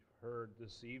heard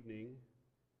this evening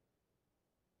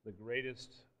the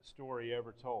greatest story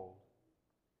ever told.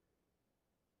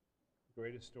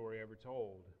 Greatest story ever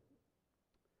told.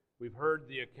 We've heard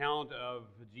the account of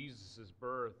Jesus'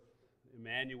 birth,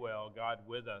 Emmanuel, God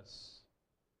with us.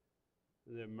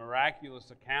 The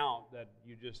miraculous account that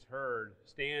you just heard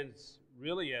stands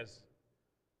really as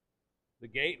the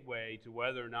gateway to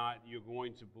whether or not you're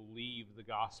going to believe the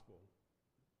gospel,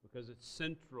 because it's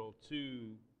central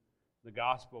to the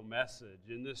gospel message.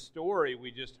 In this story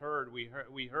we just heard,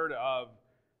 we heard of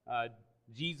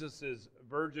Jesus'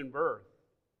 virgin birth.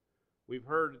 We've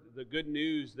heard the good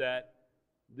news that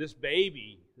this babe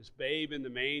in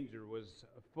the manger, was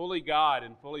fully God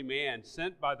and fully man,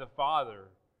 sent by the Father.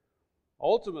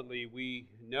 Ultimately, we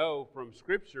know from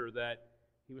Scripture that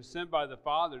he was sent by the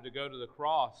Father to go to the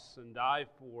cross and die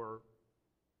for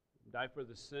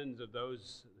the sins of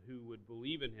those who would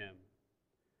believe in him.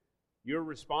 Your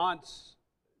response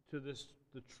to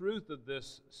the truth of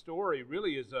this story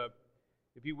really is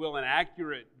if you will, an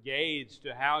accurate gauge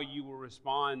to how you will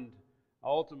respond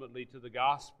ultimately to the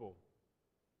gospel.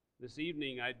 This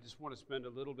evening, I just want to spend a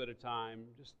little bit of time,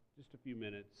 just a few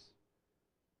minutes,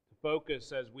 to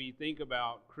focus as we think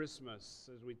about Christmas,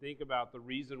 as we think about the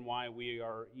reason why we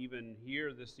are even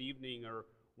here this evening, or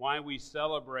why we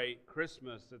celebrate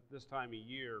Christmas at this time of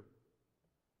year.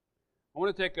 I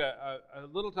want to take a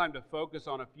little time to focus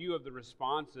on a few of the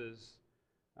responses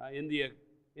in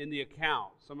the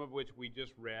account, some of which we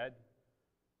just read.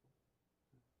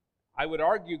 I would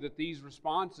argue that these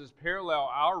responses parallel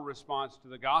our response to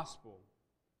the gospel.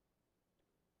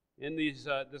 In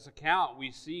this account,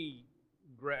 we see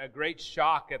a great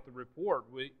shock at the report.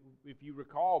 If you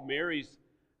recall, Mary's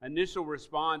initial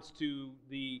response to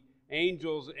the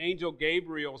angel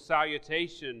Gabriel's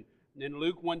salutation in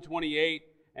Luke 1:28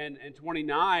 and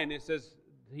 29, it says,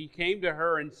 he came to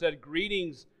her and said,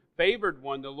 "Greetings, favored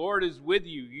one, the Lord is with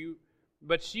you."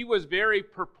 But she was very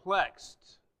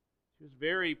perplexed. She was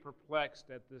very perplexed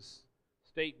at this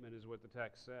statement, is what the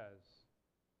text says.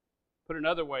 Put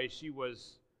another way, she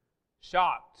was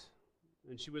shocked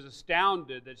and she was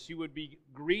astounded that she would be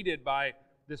greeted by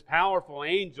this powerful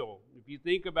angel. If you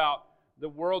think about the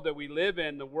world that we live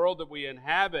in, the world that we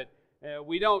inhabit,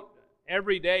 we don't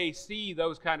every day see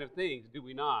those kind of things, do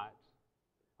we not?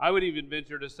 I would even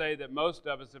venture to say that most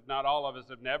of us, if not all of us,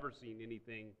 have never seen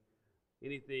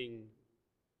anything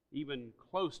even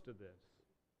close to this.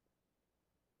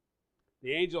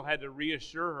 The angel had to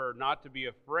reassure her not to be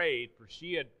afraid, for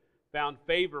she had found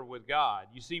favor with God.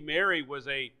 You see, Mary was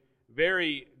a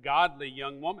very godly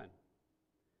young woman.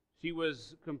 She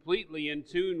was completely in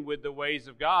tune with the ways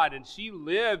of God, and she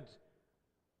lived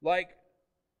like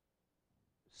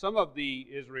some of the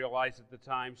Israelites at the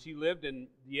time. She lived in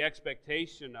the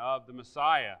expectation of the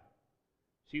Messiah.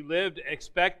 She lived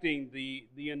expecting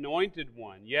the anointed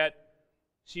one, yet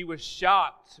she was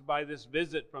shocked by this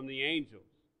visit from the angel.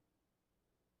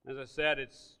 As I said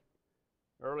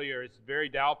earlier, it's very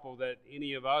doubtful that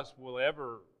any of us will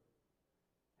ever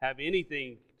have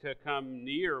anything to come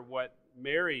near what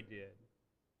Mary did.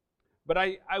 But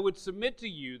I would submit to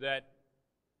you that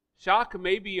shock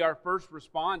may be our first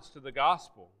response to the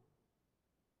gospel.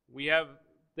 We have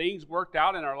things worked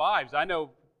out in our lives. I know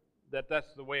that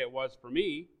that's the way it was for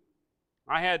me.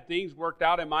 I had things worked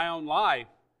out in my own life.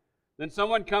 Then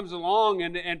someone comes along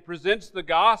and presents the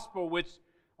gospel, which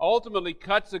ultimately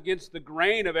cuts against the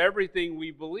grain of everything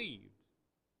we believed.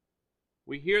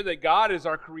 We hear that God is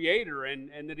our creator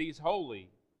and that he's holy,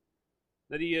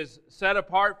 that he is set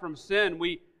apart from sin.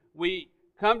 We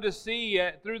come to see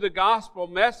through the gospel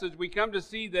message, we come to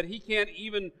see that he can't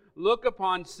even look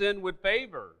upon sin with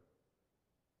favor.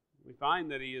 We find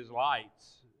that he is light,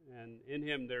 and in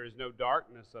him there is no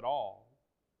darkness at all.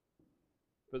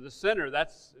 For the sinner,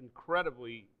 that's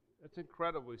incredibly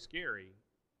scary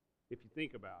if you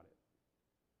think about it.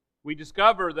 We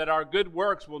discover that our good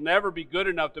works will never be good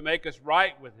enough to make us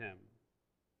right with him.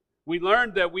 We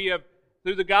learned that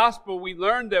through the gospel, we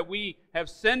learned that we have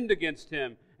sinned against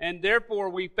him, and therefore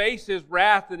we face his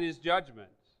wrath and his judgment.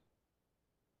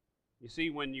 You see,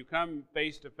 when you come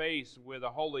face to face with a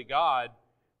holy God,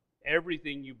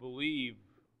 everything you believe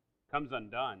comes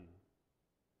undone.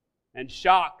 And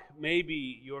shock may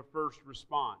be your first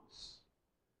response.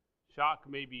 Shock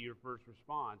may be your first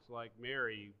response, like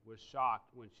Mary was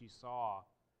shocked when she saw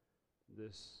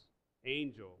this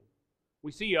angel.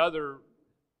 We see other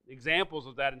examples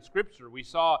of that in Scripture. We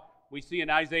see in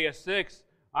Isaiah 6,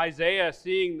 Isaiah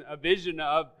seeing a vision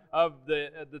of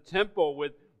the temple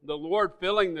with the Lord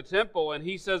filling the temple, and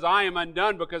he says, "I am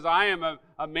undone because I am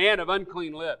a man of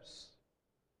unclean lips."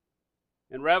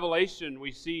 In Revelation,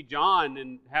 we see John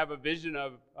and have a vision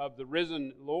of the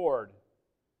risen Lord.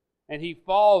 And he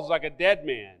falls like a dead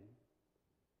man.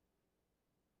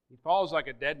 He falls like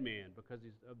a dead man because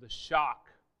of the shock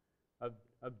of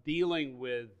dealing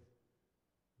with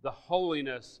the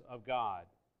holiness of God.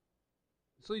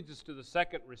 This leads us to the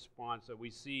second response that we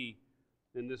see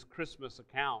in this Christmas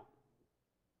account.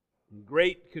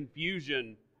 Great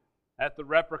confusion at the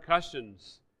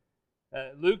repercussions.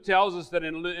 Luke tells us that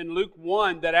in Luke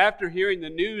 1, that after hearing the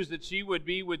news that she would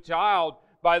be with child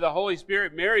by the Holy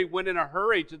Spirit, Mary went in a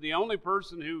hurry to the only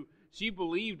person who she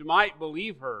believed might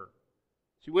believe her.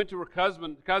 She went to her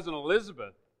cousin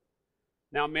Elizabeth.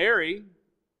 Now Mary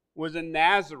was in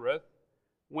Nazareth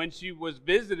when she was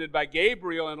visited by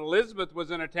Gabriel, and Elizabeth was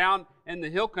in a town in the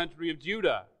hill country of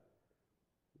Judah.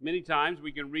 Many times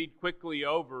we can read quickly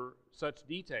over such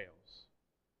details.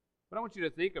 But I want you to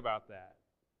think about that.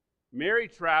 Mary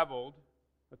traveled,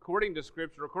 according to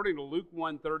Scripture, according to Luke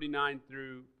 1:39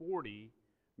 through 40,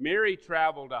 Mary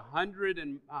traveled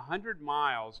 100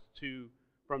 miles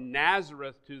from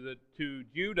Nazareth to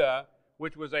Judah,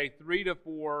 which was a 3 to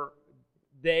 4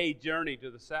 day journey to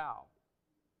the south.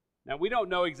 Now, we don't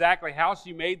know exactly how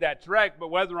she made that trek, but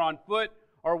whether on foot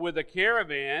or with a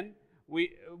caravan,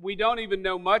 we don't even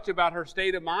know much about her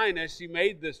state of mind as she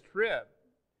made this trip.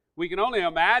 We can only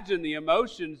imagine the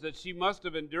emotions that she must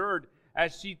have endured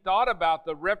as she thought about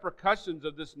the repercussions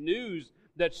of this news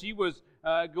that she was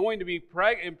going to be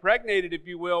impregnated, if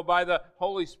you will, by the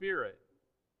Holy Spirit.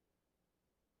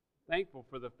 Thankful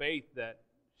for the faith that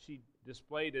she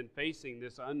displayed in facing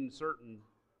this uncertain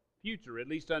future, at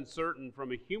least uncertain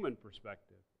from a human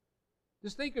perspective.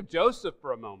 Just think of Joseph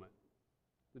for a moment.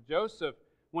 Joseph,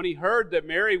 when he heard that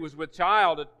Mary was with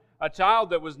child, a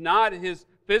child that was not his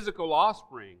physical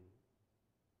offspring,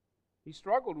 he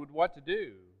struggled with what to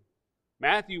do.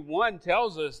 Matthew 1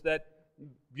 tells us that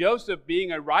Joseph,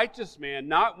 being a righteous man,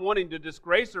 not wanting to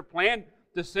disgrace her, planned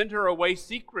to send her away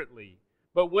secretly.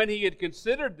 But when he had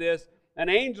considered this, an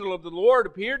angel of the Lord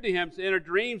appeared to him in a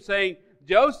dream, saying,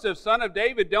 "Joseph, son of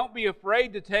David, don't be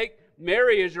afraid to take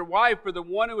Mary as your wife, for the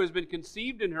one who has been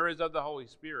conceived in her is of the Holy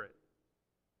Spirit."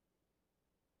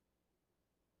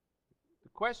 The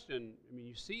question,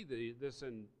 you see this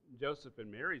in Joseph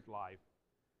and Mary's life,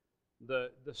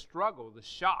 the struggle, the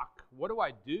shock. What do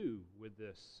I do with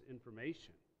this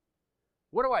information?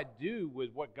 What do I do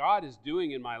with what God is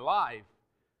doing in my life?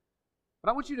 But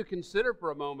I want you to consider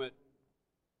for a moment,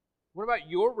 what about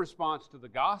your response to the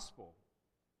gospel?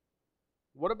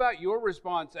 What about your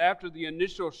response after the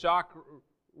initial shock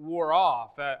wore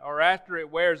off, or after it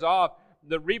wears off?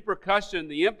 The repercussion,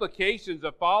 the implications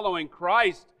of following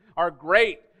Christ are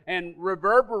great and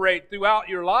reverberate throughout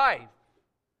your life.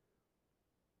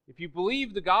 If you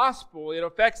believe the gospel, it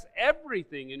affects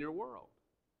everything in your world.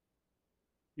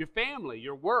 Your family,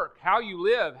 your work, how you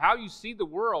live, how you see the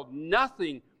world.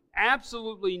 Nothing,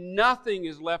 absolutely nothing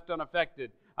is left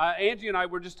unaffected. Angie and I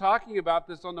were just talking about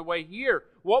this on the way here.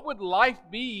 What would life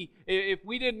be if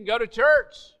we didn't go to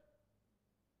church?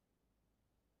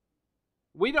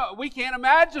 We can't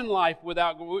imagine life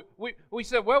without. We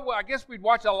said, well, I guess we'd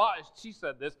watch a lot. She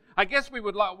said this. I guess we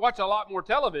would watch a lot more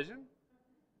television.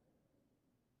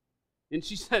 And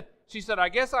she said, I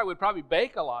guess I would probably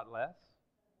bake a lot less.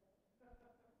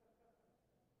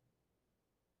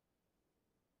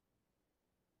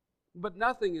 But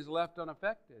nothing is left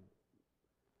unaffected.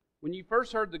 When you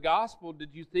first heard the gospel,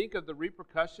 did you think of the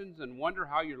repercussions and wonder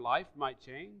how your life might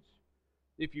change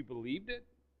if you believed it?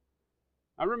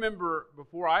 I remember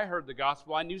before I heard the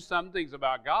gospel, I knew some things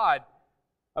about God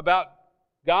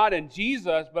and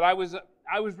Jesus, but I was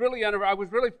really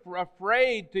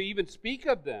afraid to even speak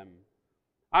of them.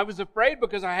 I was afraid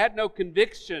because I had no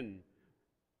conviction.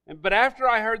 But after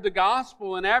I heard the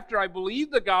gospel and after I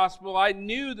believed the gospel, I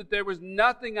knew that there was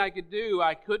nothing I could do.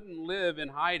 I couldn't live in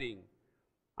hiding.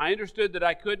 I understood that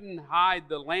I couldn't hide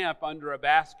the lamp under a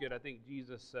basket. I think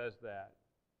Jesus says that.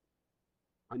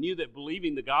 I knew that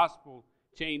believing the gospel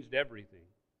changed everything.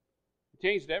 It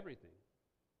changed everything.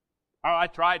 I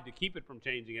tried to keep it from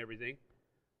changing everything.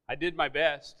 I did my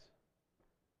best.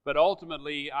 But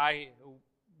ultimately, I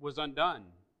was undone.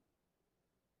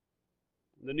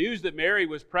 The news that Mary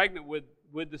was pregnant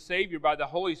with the Savior by the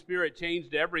Holy Spirit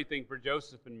changed everything for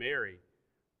Joseph and Mary.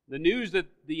 The news that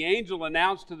the angel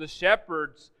announced to the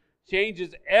shepherds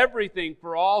changes everything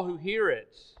for all who hear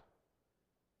it.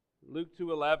 Luke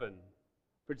 2:11.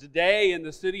 For today in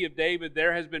the city of David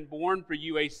there has been born for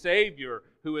you a Savior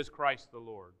who is Christ the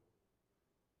Lord.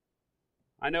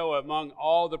 I know among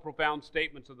all the profound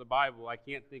statements of the Bible, I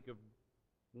can't think of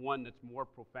one that's more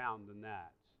profound than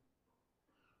that.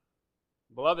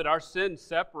 Beloved, our sin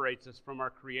separates us from our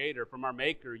Creator, from our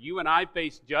Maker. You and I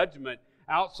face judgment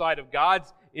outside of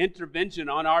God's intervention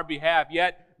on our behalf.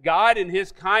 Yet God in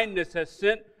His kindness has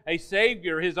sent a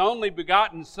Savior, His only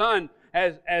begotten Son.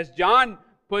 As John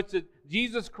puts it,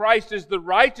 Jesus Christ is the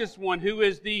righteous one who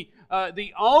is the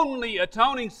only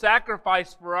atoning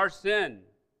sacrifice for our sin.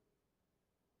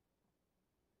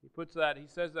 He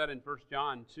says that in 1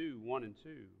 John 2, 1 and 2.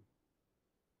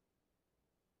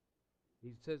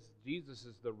 He says Jesus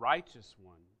is the righteous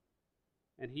one.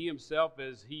 And He Himself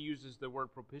he uses the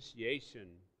word propitiation.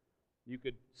 You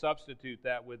could substitute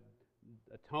that with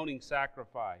atoning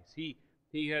sacrifice. He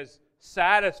has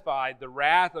satisfied the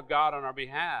wrath of God on our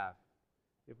behalf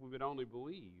if we would only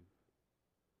believe.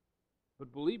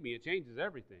 But believe me, it changes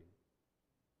everything.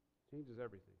 It changes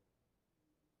everything.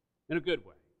 In a good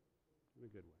way. In a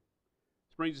good way.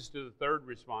 This brings us to the third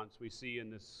response we see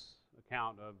in this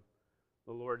account of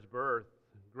the Lord's birth.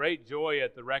 Great joy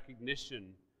at the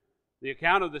recognition. The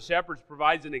account of the shepherds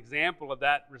provides an example of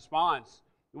that response.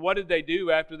 What did they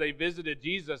do after they visited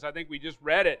Jesus? I think we just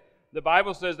read it. The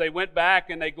Bible says they went back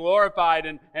and they glorified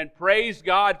and praised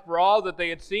God for all that they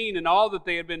had seen and all that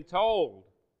they had been told.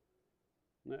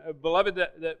 Beloved,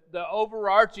 the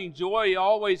overarching joy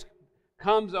always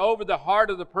comes over the heart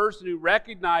of the person who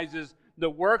recognizes the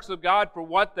works of God for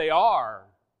what they are.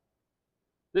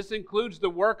 This includes the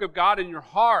work of God in your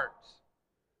heart.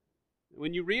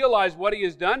 When you realize what He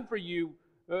has done for you,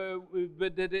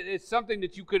 but that it's something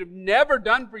that you could have never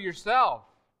done for yourself.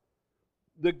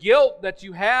 The guilt that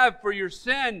you have for your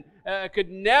sin could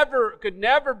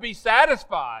never be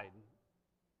satisfied.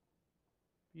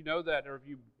 You know that, or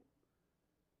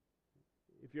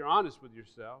if you're honest with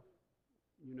yourself,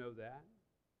 you know that.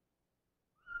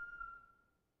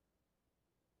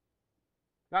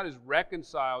 God has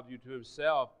reconciled you to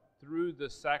Himself through the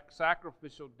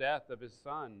sacrificial death of His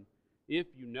Son, if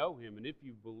you know Him and if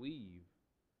you believe.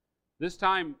 This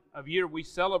time of year we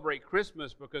celebrate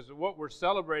Christmas because what we're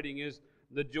celebrating is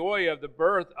the joy of the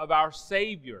birth of our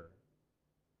Savior.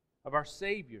 Of our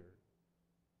Savior.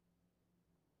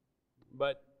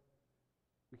 But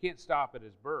we can't stop at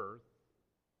His birth.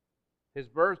 His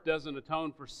birth doesn't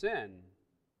atone for sin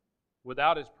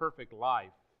without His perfect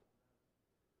life.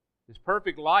 His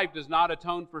perfect life does not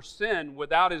atone for sin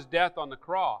without His death on the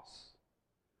cross.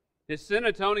 His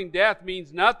sin-atoning death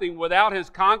means nothing without His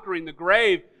conquering the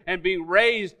grave and being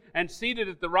raised and seated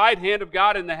at the right hand of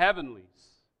God in the heavenlies.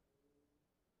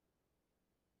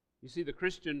 You see, the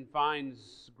Christian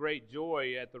finds great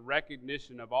joy at the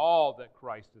recognition of all that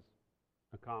Christ has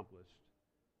accomplished,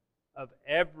 of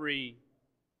every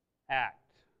act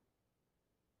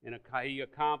He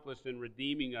accomplished in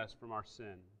redeeming us from our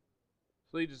sin.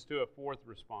 This leads us to a fourth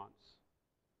response.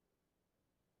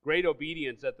 Great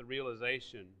obedience at the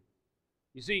realization.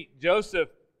 You see, Joseph,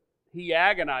 he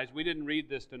agonized. We didn't read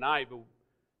this tonight, but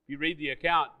if you read the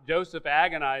account, Joseph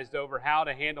agonized over how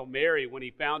to handle Mary when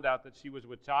he found out that she was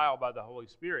with child by the Holy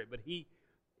Spirit. But he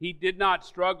did not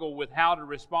struggle with how to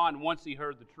respond once he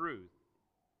heard the truth.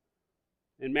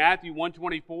 In Matthew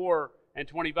 1:24 and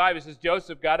 25, it says,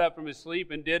 Joseph got up from his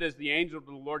sleep and did as the angel of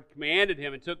the Lord commanded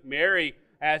him and took Mary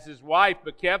as his wife,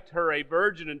 but kept her a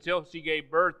virgin until she gave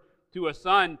birth to a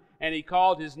son, and he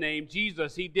called his name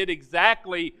Jesus. He did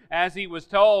exactly as he was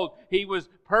told. He was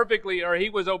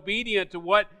obedient to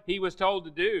what he was told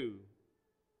to do.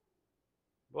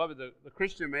 Beloved, the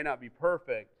Christian may not be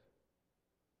perfect,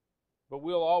 but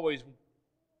we'll always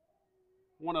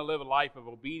want to live a life of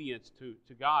obedience to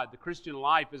God. The Christian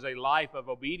life is a life of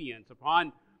obedience.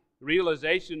 Upon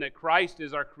realization that Christ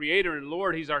is our Creator and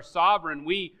Lord, He's our sovereign,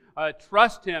 we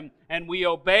trust Him and we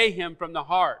obey Him from the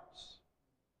heart.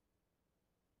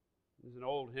 There's an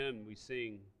old hymn we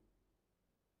sing.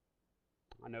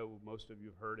 I know most of you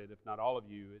have heard it, if not all of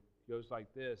you. It goes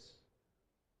like this.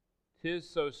 'Tis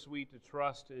so sweet to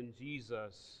trust in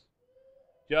Jesus,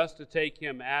 just to take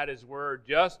Him at His word,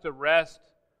 just to rest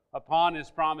upon His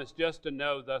promise, just to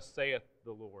know, thus saith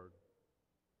the Lord.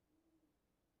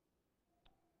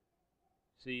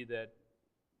 See that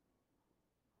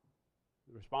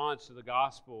the response to the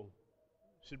gospel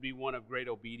should be one of great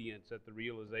obedience at the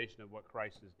realization of what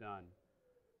Christ has done.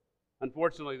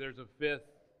 Unfortunately, there's a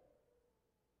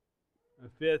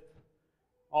fifth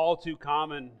all too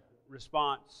common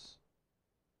response,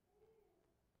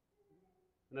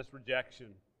 and that's rejection.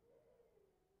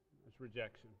 That's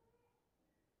rejection.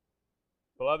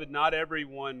 Beloved, not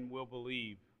everyone will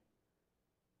believe.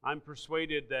 I'm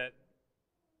persuaded that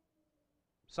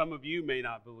some of you may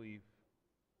not believe.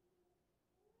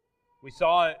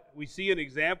 We see an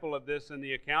example of this in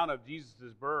the account of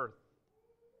Jesus' birth.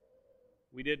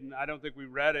 I don't think we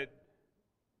read it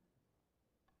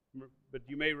But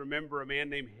you may remember a man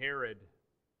named Herod.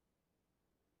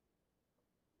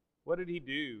 What did he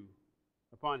do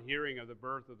upon hearing of the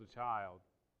birth of the child?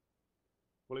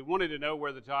 Well, he wanted to know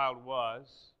where the child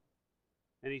was,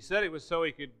 and he said it was so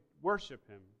he could worship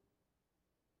him.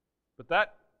 But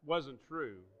that wasn't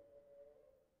true.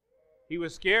 He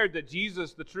was scared that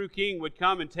Jesus, the true king, would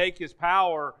come and take his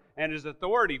power and his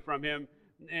authority from him,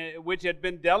 which had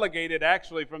been delegated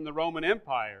actually from the Roman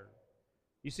Empire.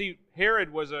 You see,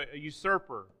 Herod was a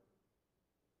usurper.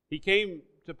 He came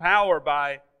to power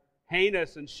by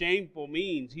heinous and shameful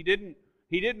means. He didn't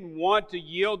want to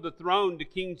yield the throne to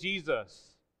King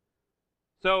Jesus.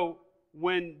 So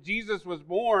when Jesus was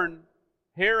born,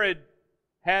 Herod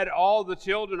had all the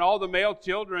children, all the male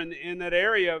children in that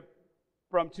area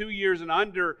from 2 years and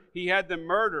under, he had them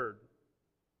murdered.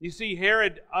 You see,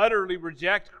 Herod utterly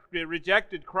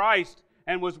rejected Christ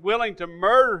and was willing to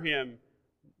murder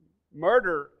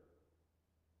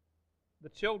the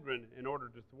children in order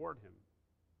to thwart him.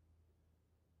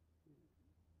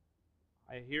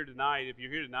 If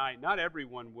you're here tonight, not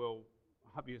everyone will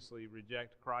obviously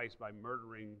reject Christ by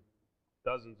murdering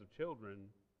dozens of children.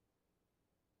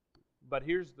 But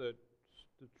here's the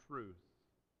truth.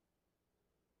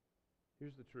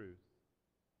 Here's the truth.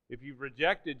 If you've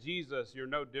rejected Jesus, you're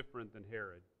no different than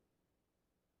Herod.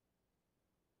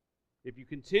 If you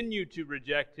continue to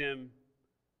reject him,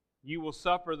 you will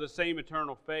suffer the same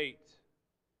eternal fate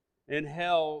in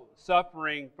hell,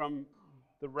 suffering from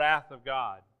the wrath of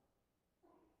God.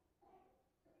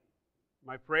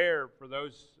 My prayer for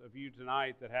those of you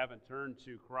tonight that haven't turned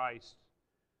to Christ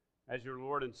as your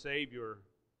Lord and Savior,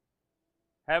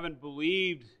 haven't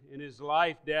believed in his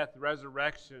life, death,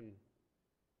 resurrection,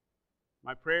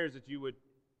 my prayer is that you would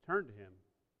turn to him.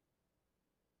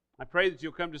 I pray that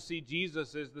you'll come to see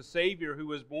Jesus as the Savior who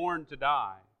was born to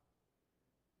die.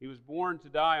 He was born to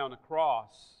die on a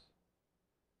cross.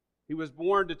 He was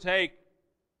born to take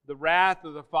the wrath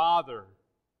of the Father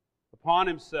upon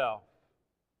himself.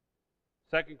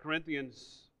 2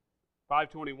 Corinthians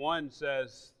 5:21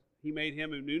 says, He made him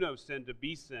who knew no sin to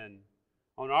be sin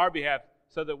on our behalf,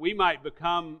 so that we might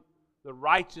become the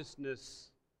righteousness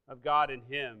of God in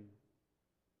him.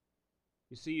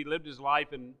 You see, he lived his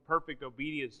life in perfect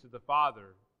obedience to the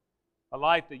Father, a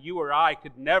life that you or I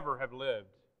could never have lived.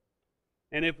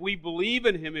 And if we believe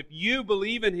in him, if you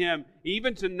believe in him,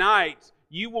 even tonight,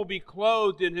 you will be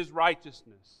clothed in his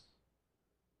righteousness.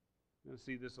 We're going to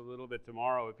see this a little bit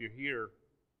tomorrow if you're here.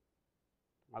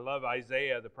 I love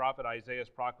Isaiah, the prophet Isaiah's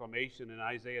proclamation in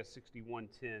Isaiah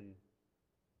 61:10.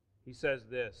 He says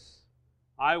this,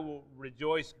 I will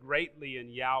rejoice greatly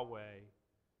in Yahweh.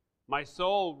 My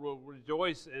soul will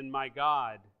rejoice in my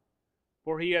God,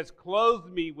 for he has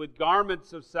clothed me with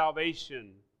garments of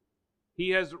salvation.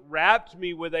 He has wrapped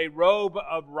me with a robe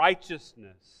of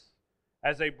righteousness,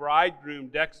 as a bridegroom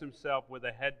decks himself with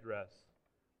a headdress,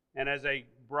 and as a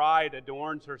bride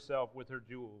adorns herself with her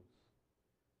jewels.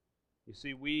 You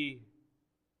see,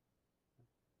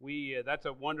 that's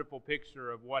a wonderful picture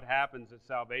of what happens at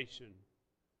salvation.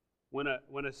 When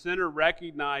a sinner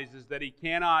recognizes that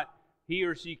he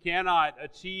or she cannot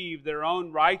achieve their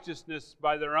own righteousness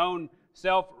by their own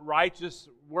self-righteous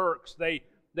works,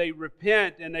 they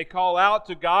repent and they call out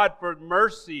to God for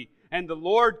mercy, and the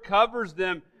Lord covers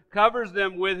them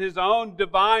with his own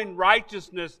divine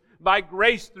righteousness by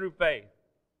grace through faith.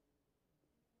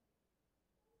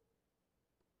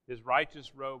 His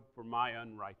righteous robe for my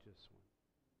unrighteous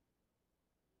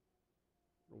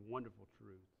one. A wonderful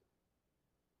truth.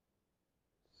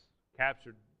 It's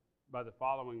captured by the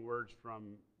following words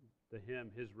from the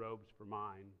hymn, His Robes for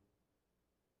Mine.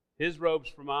 His robes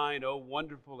for mine, oh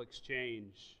wonderful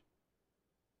exchange.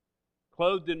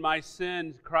 Clothed in my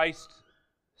sin, Christ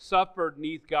suffered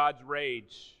neath God's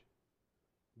rage.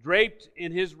 Draped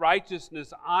in his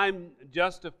righteousness, I'm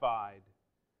justified.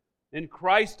 In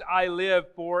Christ I live,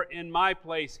 for in my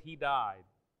place he died.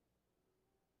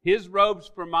 His robes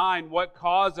for mine, what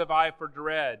cause have I for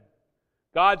dread?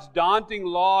 God's daunting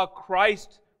law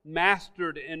Christ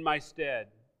mastered in my stead.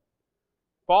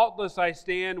 Faultless I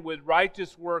stand with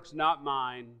righteous works not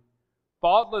mine.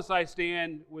 Faultless I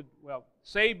stand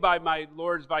saved by my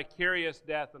Lord's vicarious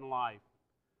death and life.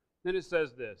 Then it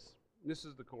says this. This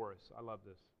is the chorus. I love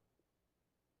this.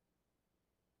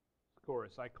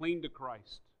 Chorus. I cling to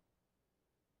Christ,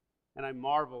 and I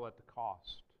marvel at the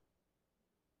cost.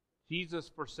 Jesus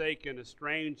forsaken,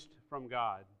 estranged from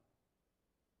God.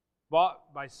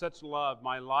 Bought by such love,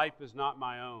 my life is not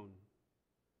my own.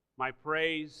 My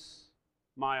praise,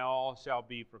 my all shall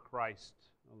be for Christ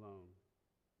alone.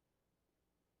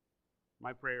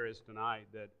 My prayer is tonight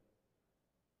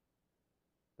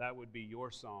that would be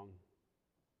your song.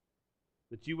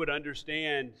 that you would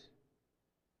understand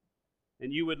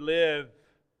and you would live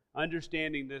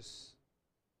understanding this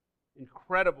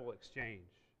incredible exchange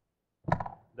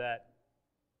that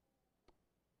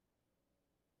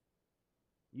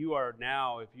you are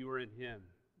now, if you are in Him,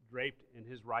 draped in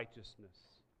His righteousness.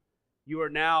 You are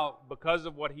now, because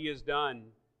of what He has done,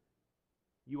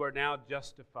 you are now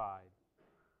justified.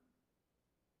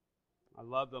 I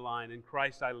love the line, in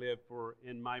Christ I live, for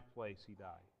in my place He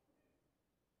died.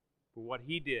 For what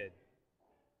He did,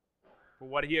 for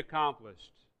what He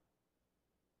accomplished,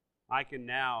 I can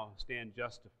now stand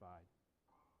justified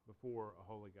before a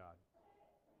holy God.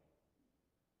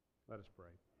 Let us pray.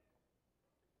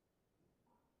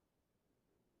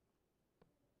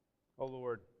 Oh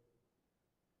Lord,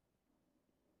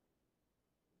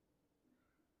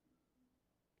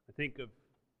 I think of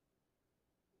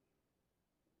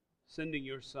sending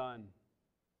your Son,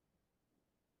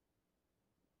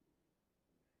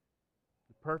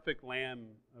 the perfect Lamb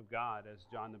of God, as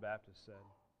John the Baptist said,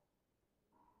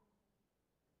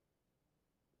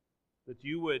 that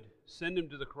you would send Him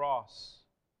to the cross,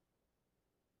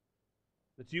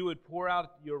 that you would pour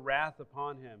out your wrath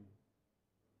upon Him.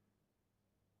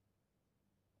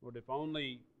 Lord, if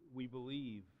only we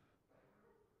believe.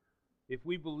 If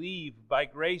we believe, by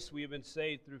grace we have been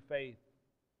saved through faith.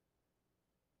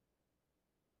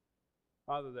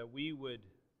 Father, that we would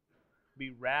be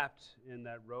wrapped in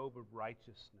that robe of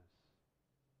righteousness,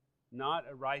 not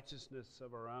a righteousness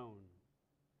of our own,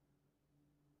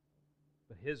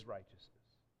 but His righteousness.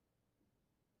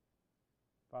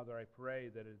 Father, I pray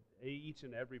that each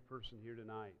and every person here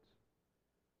tonight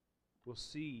will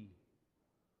see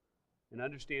and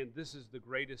understand this is the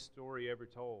greatest story ever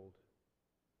told.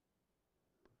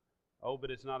 Oh,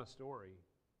 but it's not a story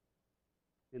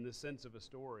in the sense of a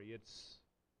story. It's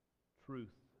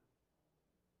truth.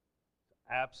 It's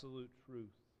absolute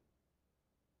truth.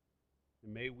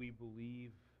 And may we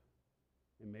believe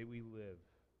and may we live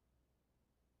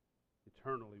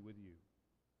eternally with you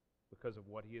because of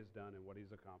what He has done and what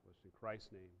He's accomplished. In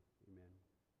Christ's name, amen.